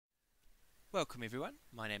Welcome everyone,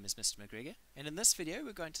 my name is Mr. McGregor, and in this video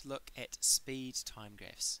we're going to look at speed time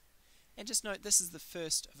graphs. And just note this is the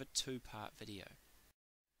first of a two-part video.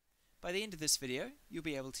 By the end of this video you'll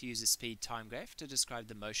be able to use a speed time graph to describe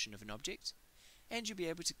the motion of an object, and you'll be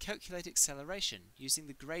able to calculate acceleration using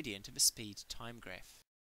the gradient of a speed time graph.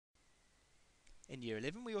 In Year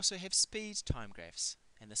 11 we also have speed time graphs,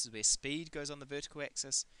 and this is where speed goes on the vertical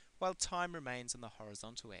axis while time remains on the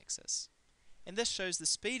horizontal axis. And this shows the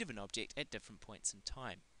speed of an object at different points in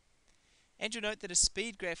time. And you'll note that a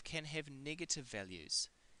speed graph can have negative values,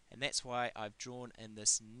 and that's why I've drawn in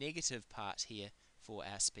this negative part here for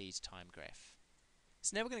our speed time graph.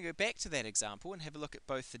 So now we're going to go back to that example and have a look at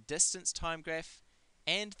both the distance time graph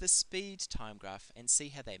and the speed time graph and see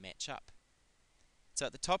how they match up. So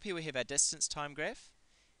at the top here we have our distance time graph.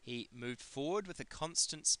 He moved forward with a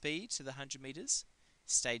constant speed to the 100 meters,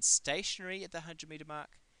 stayed stationary at the 100 meter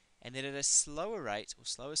mark, and then at a slower rate or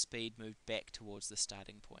slower speed moved back towards the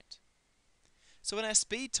starting point. So in our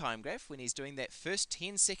speed time graph, when he's doing that first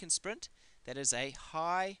 10-second sprint, that is a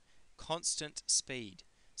high constant speed.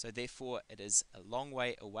 So therefore it is a long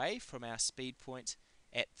way away from our speed point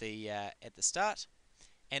at the start,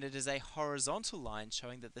 and it is a horizontal line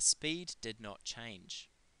showing that the speed did not change.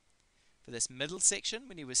 For this middle section,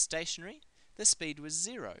 when he was stationary, the speed was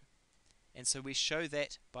 0. And so we show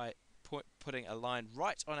that by putting a line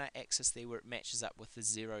right on our axis there where it matches up with the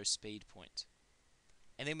 0 speed point.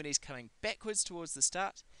 And then when he's coming backwards towards the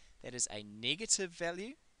start, that is a negative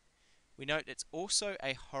value. We note it's also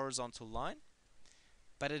a horizontal line,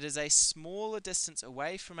 but it is a smaller distance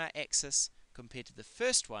away from our axis compared to the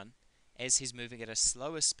first one, as he's moving at a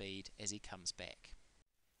slower speed as he comes back.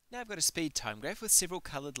 Now I've got a speed time graph with several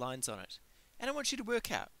coloured lines on it, and I want you to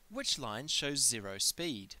work out which line shows 0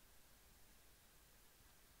 speed.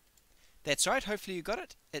 That's right, hopefully you got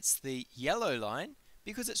it. It's the yellow line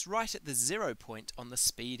because it's right at the 0 point on the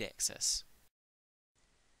speed axis.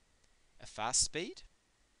 A fast speed.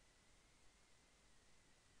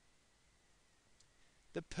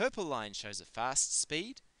 The purple line shows a fast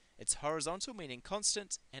speed. It's horizontal, meaning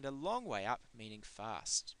constant, and a long way up, meaning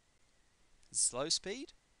fast. Slow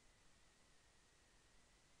speed.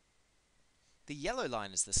 The yellow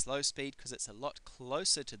line is the slow speed because it's a lot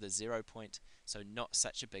closer to the 0 point, so not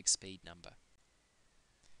such a big speed number.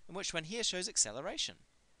 And which one here shows acceleration?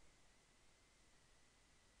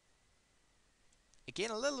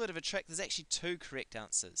 Again, a little bit of a trick. There's actually two correct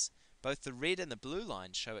answers. Both the red and the blue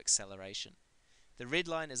line show acceleration. The red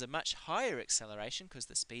line is a much higher acceleration because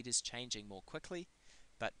the speed is changing more quickly,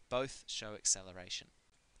 but both show acceleration.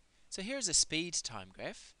 So here is a speed time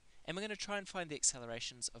graph, and we're going to try and find the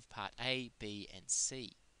accelerations of part A, B, and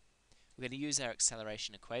C. We're going to use our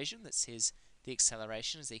acceleration equation that says the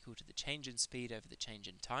acceleration is equal to the change in speed over the change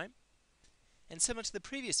in time. And similar to the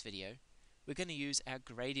previous video, we're going to use our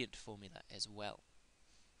gradient formula as well.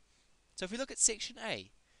 So if we look at section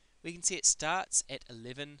A, we can see it starts at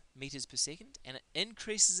 11 meters per second and it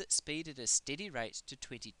increases its speed at a steady rate to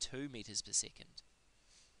 22 meters per second.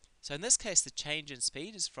 So in this case, the change in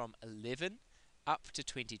speed is from 11 up to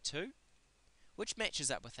 22, which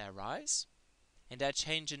matches up with our rise, and our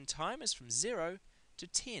change in time is from 0 to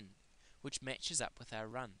 10, which matches up with our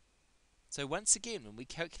run. So once again, when we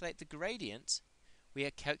calculate the gradient, we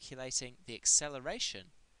are calculating the acceleration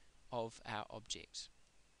of our object.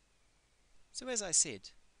 So as I said,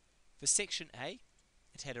 for section A,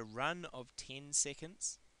 it had a run of 10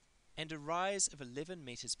 seconds and a rise of 11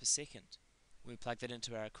 meters per second. When we plug that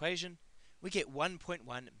into our equation, we get 1.1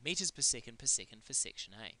 meters per second for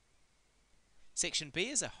section A. Section B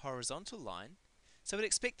is a horizontal line, so we'd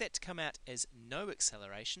expect that to come out as no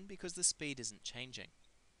acceleration because the speed isn't changing.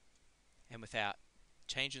 And with our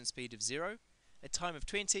change in speed of 0, at time of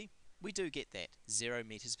 20, we do get that, 0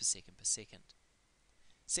 meters per second.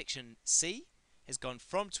 Section C has gone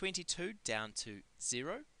from 22 down to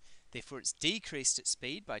 0, therefore it's decreased its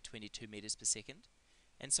speed by 22 meters per second,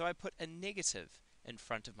 and so I put a negative in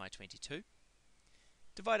front of my 22.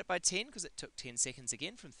 Divide it by 10 because it took 10 seconds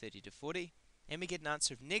again from 30 to 40, and we get an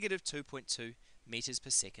answer of negative 2.2 meters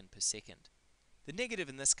per second. The negative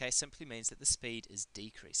in this case simply means that the speed is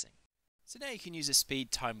decreasing. So now you can use a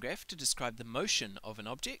speed time graph to describe the motion of an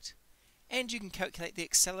object, and you can calculate the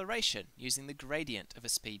acceleration using the gradient of a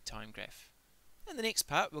speed time graph. In the next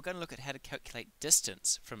part, we're going to look at how to calculate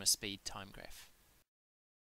distance from a speed time graph.